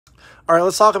All right,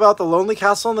 let's talk about The Lonely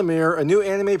Castle in the Mirror, a new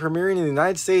anime premiering in the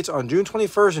United States on June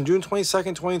 21st and June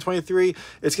 22nd, 2023.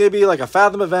 It's going to be like a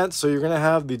Fathom event, so you're going to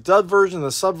have the dub version and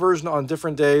the sub version on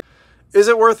different days. Is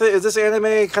it worth it? Is this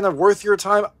anime kind of worth your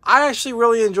time? I actually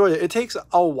really enjoyed it. It takes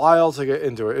a while to get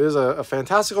into it. It is a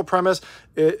fantastical premise.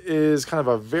 It is kind of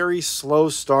a very slow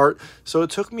start, so it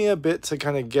took me a bit to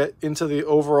kind of get into the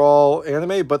overall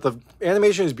anime, but the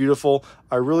animation is beautiful.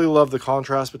 I really love the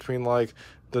contrast between like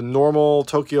the normal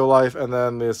Tokyo life and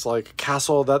then this like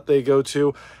castle that they go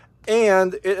to.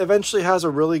 And it eventually has a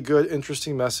really good,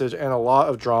 interesting message and a lot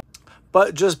of drama.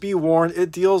 But just be warned,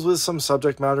 it deals with some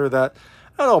subject matter that,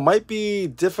 I don't know, might be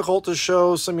difficult to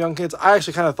show some young kids. I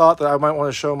actually kind of thought that I might want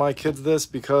to show my kids this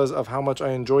because of how much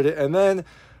I enjoyed it. And then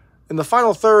in the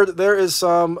final third, there is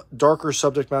some darker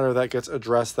subject matter that gets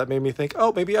addressed that made me think,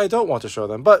 oh, maybe I don't want to show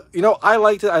them. But, you know, I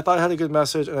liked it. I thought it had a good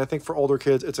message. And I think for older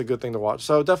kids, it's a good thing to watch.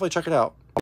 So definitely check it out.